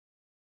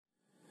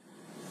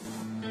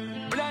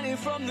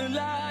Blinded from the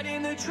light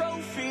in the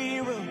trophy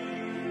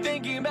room,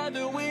 thinking about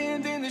the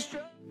wind in the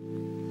struggle.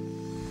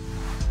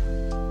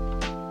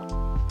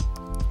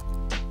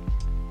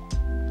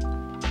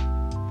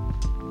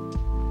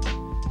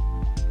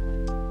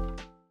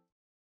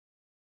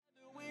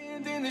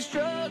 The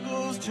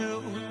struggles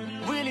too.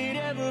 Will it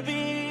ever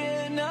be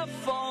enough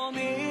for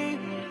me?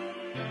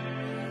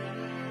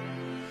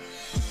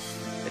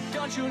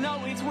 Don't you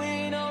know it's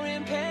win or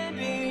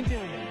impending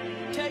doom?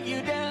 Take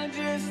you down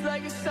just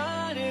like a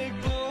sonic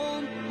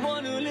boom.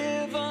 Wanna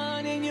live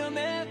on in your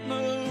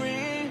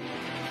memory.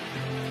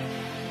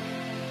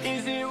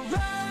 Is it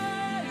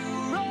right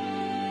or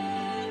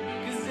wrong?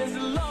 'Cause there's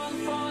a long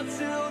fall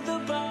to the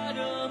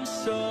bottom,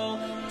 so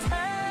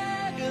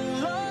tag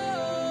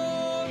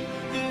along.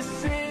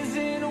 This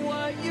isn't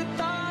what you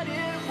thought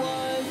it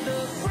was.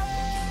 The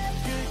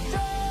break of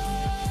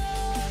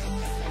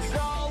dawn is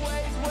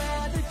always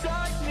where the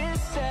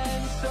darkness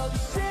ends. So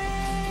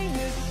sing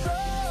this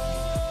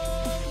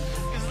song,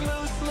 'cause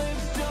loose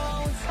lips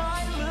don't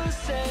tie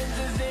loose ends.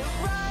 Is it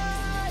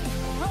right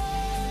or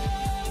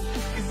wrong?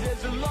 'Cause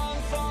there's a long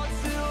fall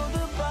to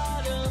the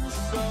bottom,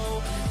 so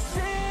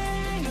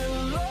sing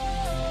along.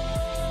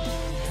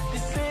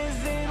 This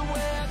isn't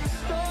where the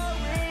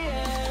story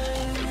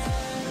ends.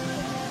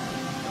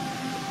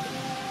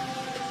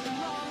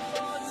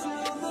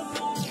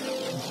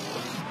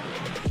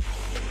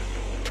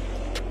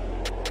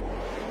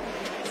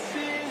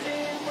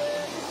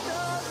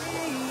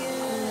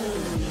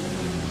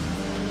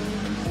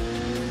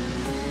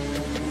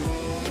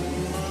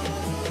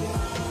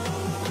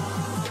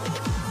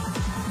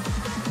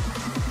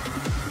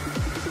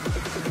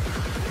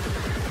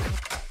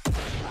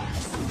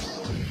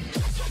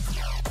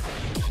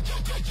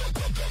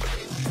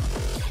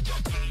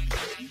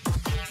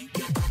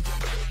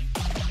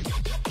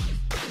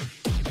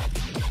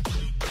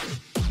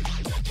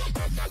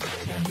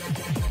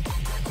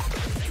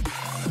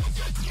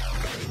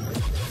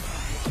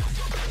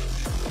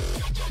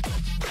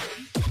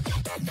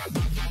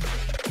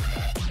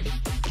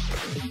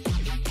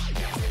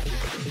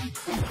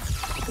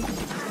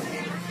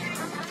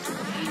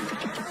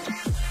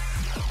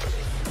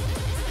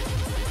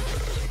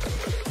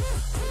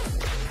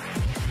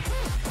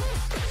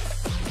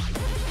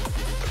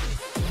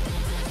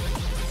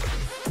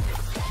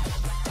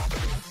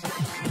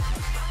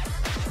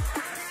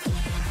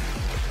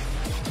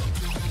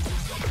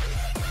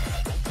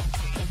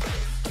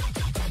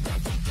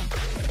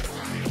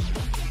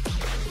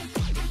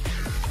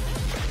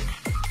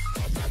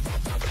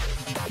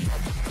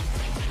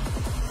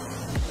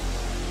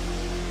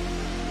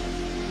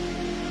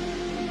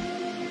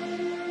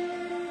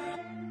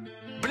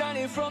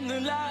 From the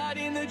light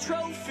in the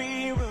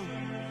trophy room,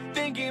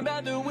 thinking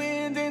about the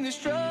wind and the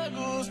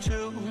struggles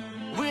too.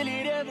 Will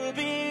it ever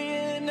be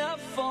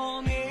enough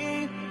for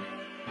me?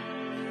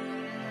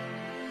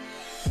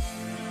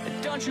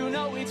 Don't you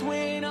know it's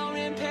win or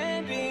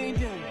impending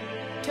doom?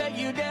 Take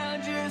you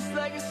down just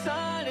like a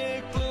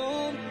sonic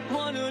boom.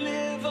 Wanna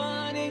live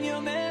on in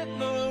your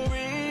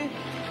memory.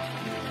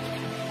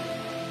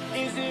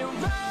 Is it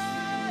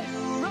right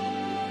or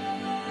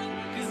wrong?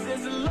 'Cause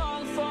there's a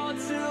long fall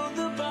to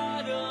the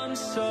bottom,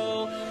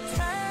 so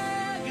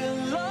tag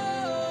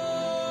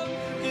along.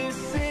 This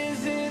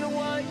isn't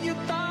what you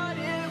thought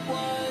it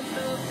was.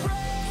 The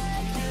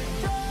break of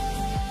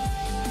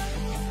dawn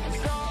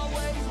is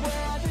always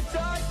where the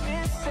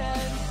darkness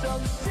ends. So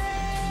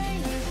sing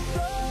this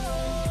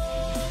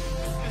song,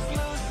 'cause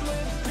loose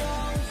lips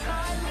don't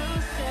tie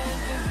loose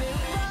ends. Is it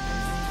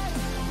right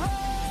or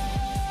wrong?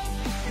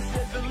 'Cause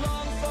there's a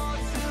long fall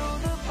to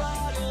the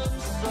bottom,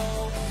 so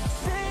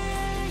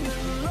sing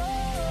along.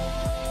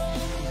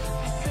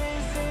 This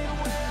isn't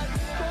where the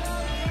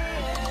story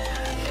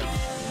ends.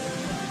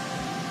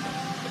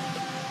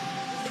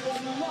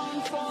 There's a long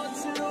fall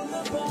to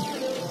the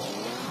bottom.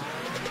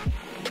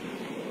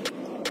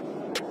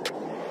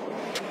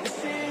 This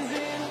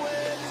isn't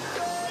where the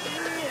story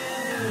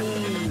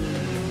ends.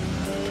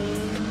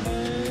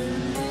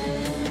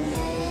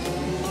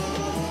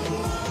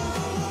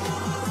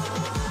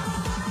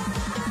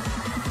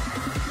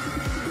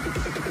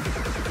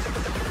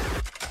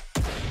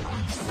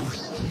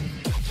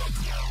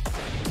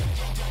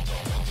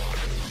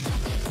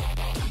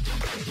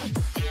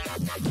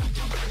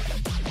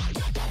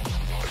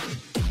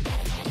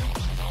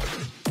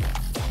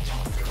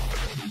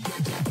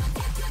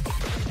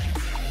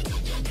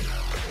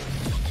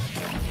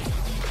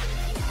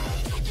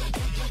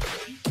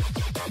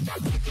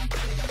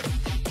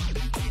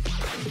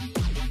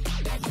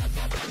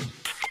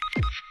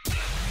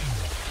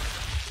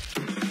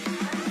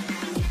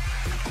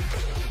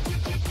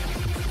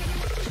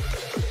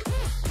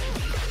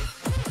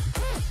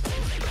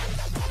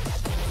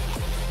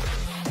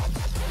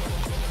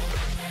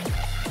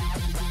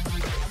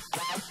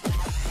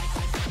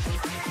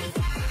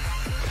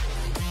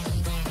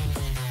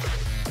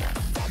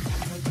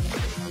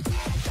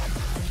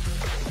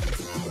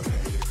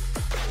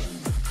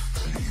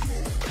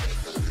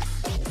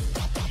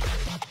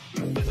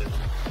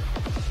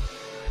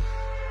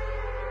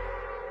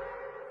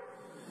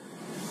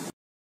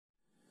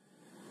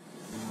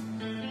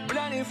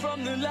 away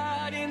from the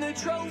light in the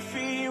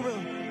trophy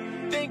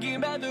room, thinking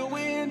about the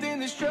wins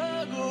and the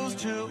struggles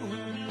too.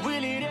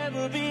 Will it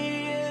ever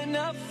be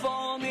enough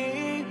for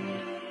me?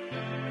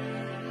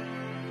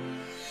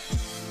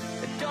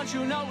 Don't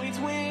you know it's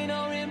win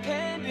or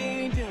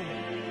impending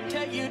doom?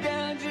 Take you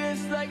down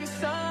just like a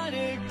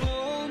sonic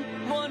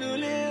boom. Wanna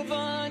live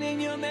on in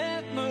your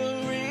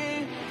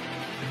memory.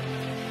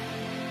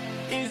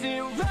 Is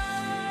it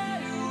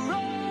right or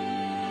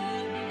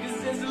wrong? 'Cause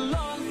there's a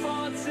long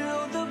fall to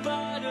the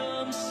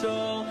bottom,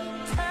 so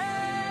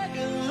tag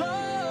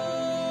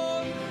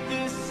along.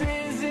 This is